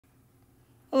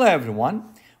Hello everyone,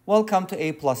 welcome to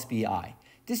A plus BI.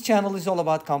 This channel is all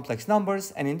about complex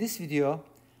numbers, and in this video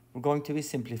we're going to be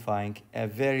simplifying a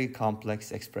very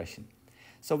complex expression.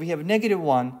 So we have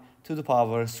 -1 to the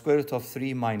power square root of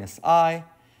 3 minus I,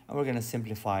 and we're going to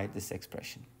simplify this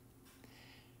expression.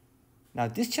 Now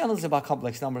this channel is about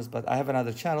complex numbers, but I have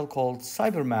another channel called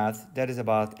Cyber Math that is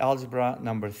about algebra,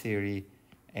 number theory,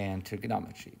 and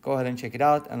trigonometry. Go ahead and check it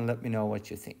out and let me know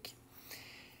what you think.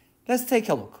 Let's take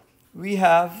a look. We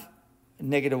have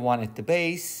 -1 at the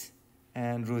base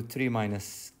and root 3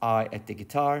 minus I at the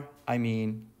guitar,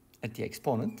 at the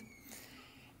exponent.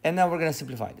 And now we're going to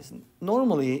simplify this.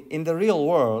 Normally, in the real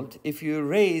world, if you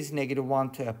raise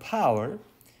 -1 to a power,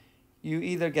 you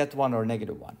either get 1 or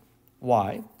 -1.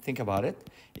 Why? Think about it.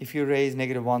 If you raise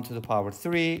 -1 to the power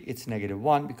 3, it's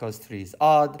 -1 because 3 is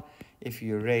odd. If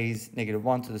you raise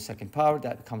 -1 to the second power,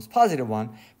 that becomes +1,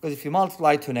 because if you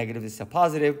multiply to negative, it's a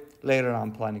positive. Later,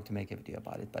 I'm planning to make a video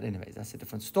about it. But anyways, that's a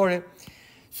different story.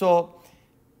 So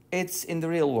it's in the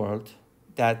real world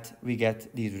that we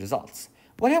get these results.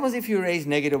 What happens if you raise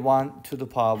 -1 to the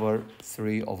power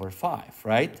 3 over 5,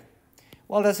 right?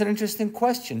 Well, that's an interesting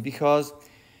question, because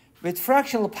with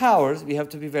fractional powers, we have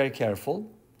to be very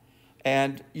careful.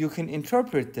 And you can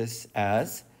interpret this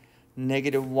as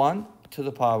 -1 to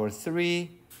the power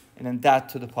 3, and then that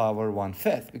to the power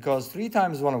 1/5, because 3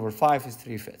 times 1 over 5 is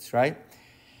 3/5, right?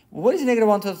 What is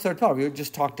 -1 to the third power? We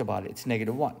just talked about it. It's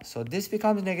 -1. So this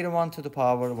becomes -1 to the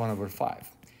power 1 over 5.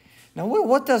 Now,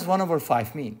 what does 1 over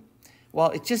 5 mean?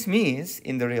 Well, it just means,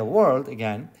 in the real world,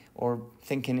 again, or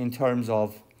thinking in terms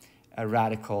of a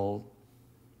radical,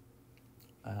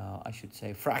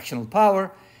 fractional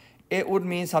power, it would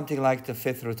mean something like the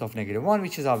 5th root of -1,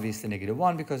 which is obviously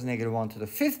 -1, because -1 to the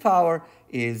 5th power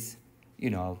is,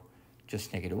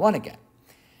 just -1 again.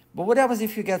 But what happens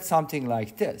if you get something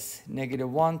like this?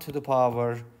 -1 to the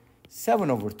power 7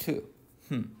 over 2.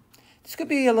 This could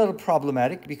be a little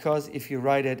problematic, because if you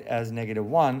write it as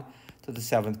 -1 to the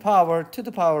 7th power to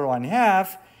the power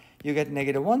 1/2, you get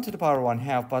 -1 to the power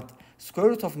 1/2, but square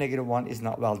root of -1 is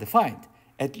not well defined,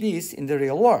 at least in the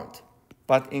real world.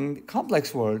 But in the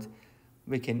complex world,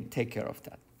 we can take care of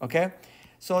that, okay?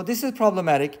 So this is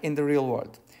problematic in the real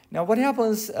world. Now, what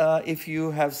happens if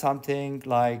you have something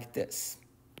like this?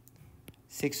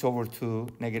 6 over 2,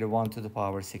 -1 to the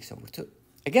power 6 over 2.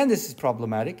 Again, this is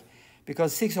problematic,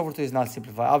 because 6 over 2 is not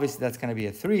simplified. Obviously, that's going to be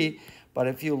a 3. But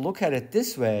if you look at it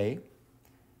this way,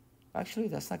 actually,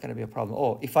 that's not going to be a problem.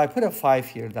 Oh, if I put a 5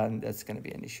 here, then that's going to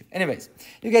be an issue. Anyways,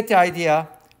 you get the idea.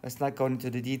 Let's not go into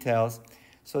the details.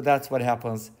 So that's what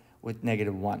happens with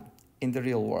 -1 in the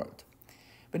real world.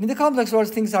 But in the complex world,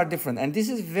 things are different. And this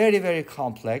is very, very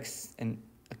complex and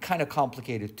kind of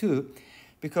complicated too,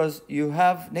 because you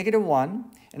have -1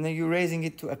 and then you're raising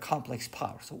it to a complex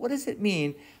power. So what does it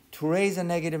mean to raise a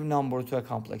negative number to a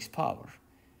complex power?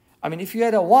 If you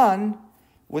had a 1,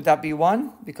 would that be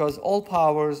 1? Because all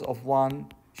powers of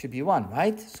 1 should be 1,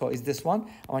 right? So is this 1?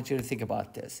 I want you to think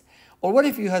about this. Or what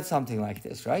if you had something like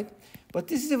this, right? But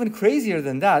this is even crazier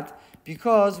than that,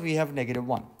 because we have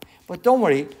 -1. But don't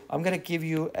worry, I'm going to give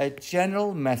you a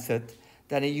general method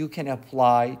that you can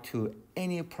apply to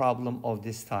any problem of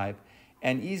this type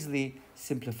and easily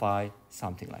simplify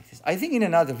something like this. I think in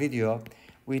another video,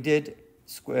 we did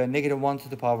 -1 to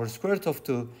the power square root of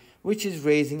 2, which is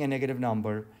raising a negative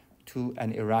number to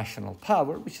an irrational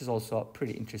power, which is also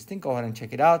pretty interesting. Go ahead and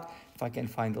check it out. If I can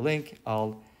find the link,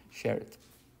 I'll share it.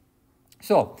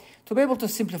 So, to be able to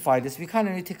simplify this, we kind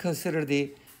of need to consider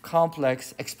the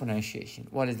complex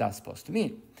exponentiation. What is that supposed to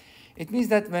mean? It means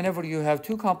that whenever you have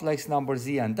two complex numbers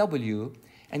z and w,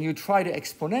 and you try to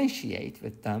exponentiate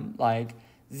with them, like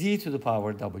z to the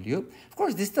power w, of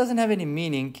course, this doesn't have any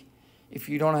meaning if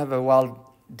you don't have a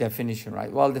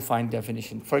well-defined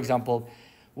definition. For example,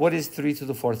 what is 3 to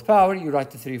the 4th power? You write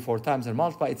the 3 4 times and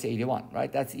multiply, it's 81,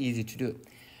 right? That's easy to do.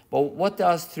 But what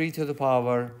does 3 to the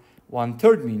power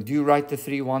 1/3 mean? Do you write the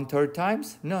 3 1/3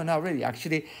 times? No, not really.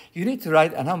 Actually, you need to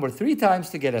write a number 3 times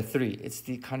to get a 3. It's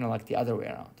kind of like the other way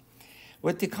around.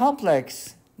 With the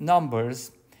complex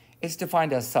numbers, it's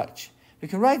defined as such. We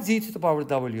can write z to the power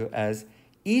w as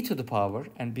e to the power,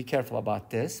 and be careful about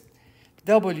this,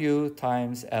 w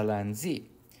times ln z.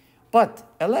 But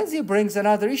ln z brings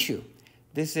another issue.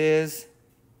 This is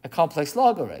a complex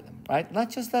logarithm, right?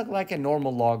 Not just like a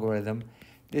normal logarithm.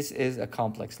 This is a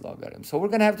complex logarithm. So we're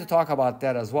going to have to talk about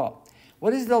that as well.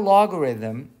 What is the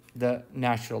logarithm, the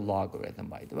natural logarithm,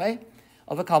 by the way,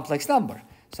 of a complex number?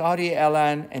 So how do you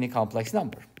ln any complex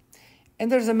number? And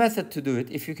there's a method to do it.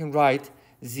 If you can write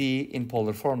z in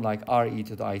polar form, like re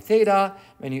to the I theta,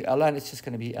 when you ln, it's just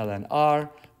going to be ln r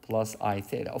plus I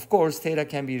theta. Of course, theta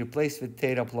can be replaced with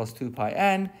theta plus 2 pi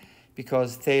n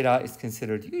because theta is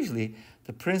considered usually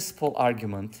the principal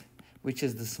argument, which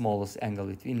is the smallest angle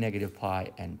between negative pi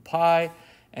and pi.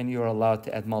 And you're allowed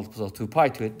to add multiples of 2 pi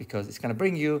to it because it's going to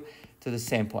bring you to the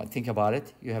same point. Think about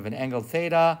it. You have an angle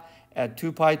theta, add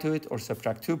 2 pi to it, or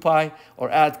subtract 2 pi, or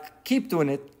keep doing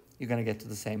it, you're going to get to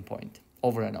the same point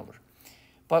over and over.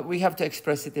 But we have to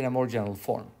express it in a more general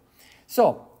form.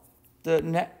 So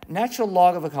the natural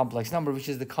log of a complex number, which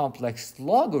is the complex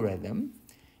logarithm,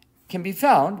 can be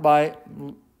found by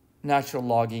natural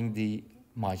logging the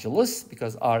modulus,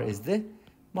 because r is the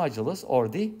modulus or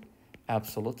the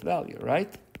absolute value,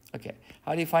 right? Okay,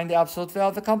 how do you find the absolute value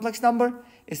of the complex number?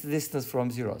 It's the distance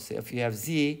from 0. So if you have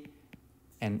z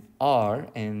and r,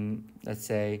 and let's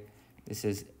say this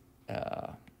is,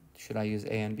 should I use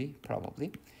a and b?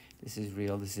 Probably. This is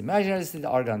real, this is imaginary, this is the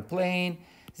argon plane.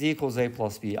 Z equals a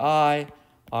plus bi,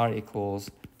 r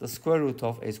equals the square root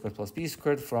of a squared plus b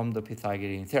squared from the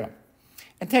Pythagorean theorem.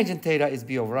 And tangent theta is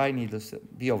b over I,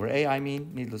 b over a, I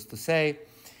mean, needless to say,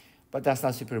 but that's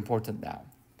not super important now.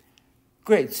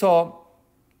 Great, so,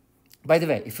 by the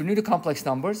way, if you're new to complex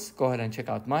numbers, go ahead and check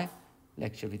out my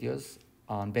lecture videos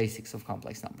on basics of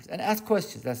complex numbers. And ask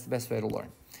questions, that's the best way to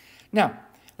learn. Now,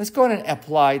 let's go ahead and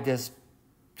apply this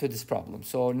to this problem.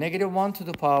 So, negative 1 to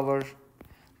the power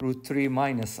root 3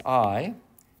 minus I,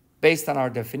 based on our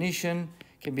definition,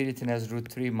 can be written as root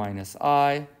 3 minus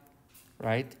I,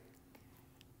 right,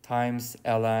 times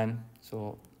ln,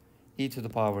 so e to the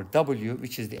power w,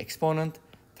 which is the exponent,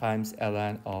 times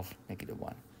ln of negative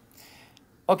 1.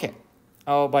 Okay.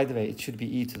 Oh, by the way, it should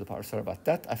be e to the power. Sorry about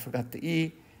that. I forgot the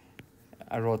e.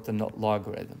 I wrote the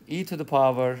logarithm. E to the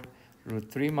power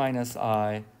root 3 minus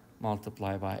I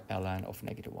multiplied by ln of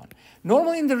negative 1.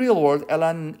 Normally in the real world,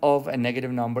 ln of a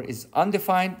negative number is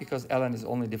undefined because ln is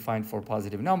only defined for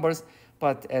positive numbers,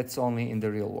 but it's only in the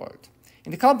real world.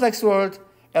 In the complex world,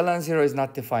 ln 0 is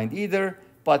not defined either,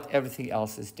 but everything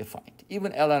else is defined,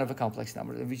 even ln of a complex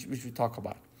number, which we talk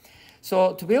about.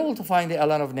 So to be able to find the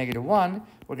ln of negative 1,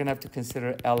 we're going to have to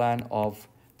consider ln of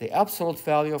the absolute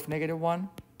value of negative 1,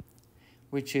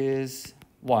 which is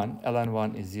 1. ln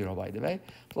 1 is 0, by the way,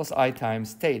 plus I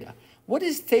times theta. What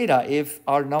is theta if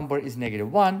our number is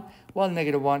negative 1? Well,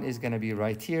 negative 1 is going to be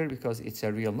right here because it's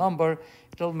a real number.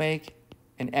 It'll make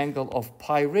an angle of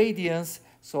pi radians,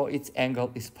 so its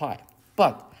angle is pi.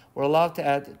 But we're allowed to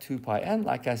add 2 pi n,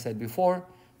 like I said before,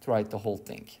 to write the whole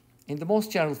thing in the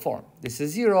most general form. This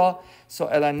is 0, so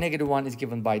ln negative 1 is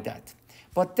given by that.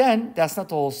 But then, that's not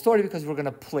the whole story because we're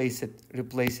going to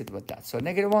replace it with that. So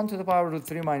negative 1 to the power root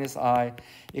 3 minus I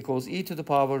equals e to the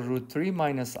power root 3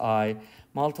 minus I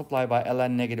multiplied by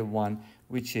ln negative 1,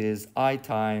 which is I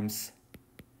times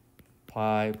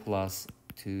pi plus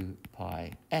 2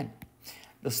 pi n.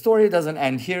 The story doesn't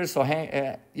end here, so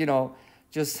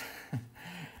just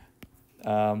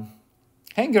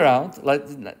hang around,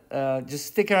 just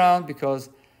stick around because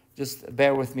just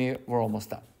bear with me, we're almost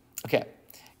done. Okay,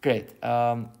 great.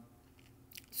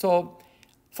 So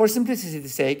for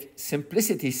simplicity's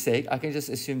sake, I can just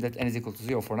assume that n is equal to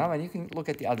 0 for now, and you can look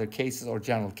at the other cases or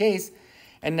general case,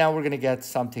 and now we're going to get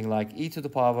something like e to the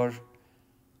power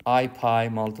I pi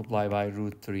multiplied by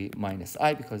root 3 minus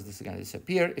I, because this is going to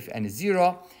disappear if n is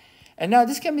 0. And now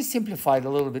this can be simplified a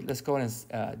little bit. Let's go and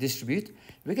distribute.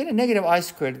 We get a negative I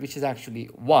squared, which is actually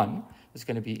 1. It's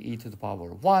going to be e to the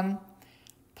power 1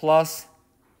 plus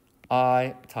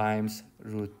I times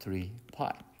root 3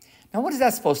 pi. Now, what is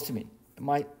that supposed to mean?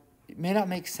 It may not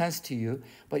make sense to you,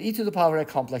 but e to the power a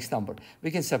complex number.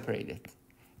 We can separate it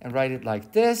and write it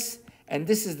like this. And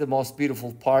this is the most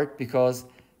beautiful part because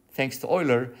thanks to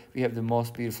Euler, we have the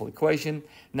most beautiful equation.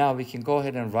 Now we can go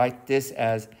ahead and write this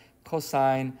as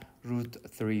cosine root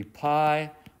 3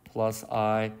 pi plus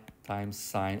I times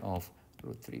sine of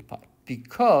root 3 pi.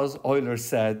 Because Euler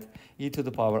said e to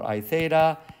the power I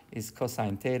theta is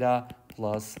cosine theta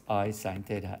plus I sine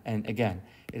theta. And again,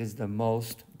 it is the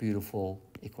most beautiful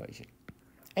equation.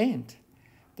 And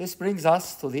this brings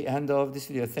us to the end of this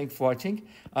video. Thanks for watching.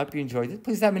 I hope you enjoyed it.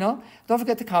 Please let me know. Don't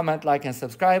forget to comment, like, and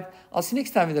subscribe. I'll see you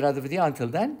next time with another video. Until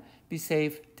then, be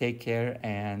safe, take care,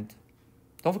 and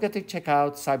don't forget to check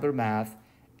out Cyber Math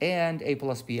and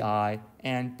A+BI,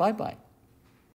 and bye-bye.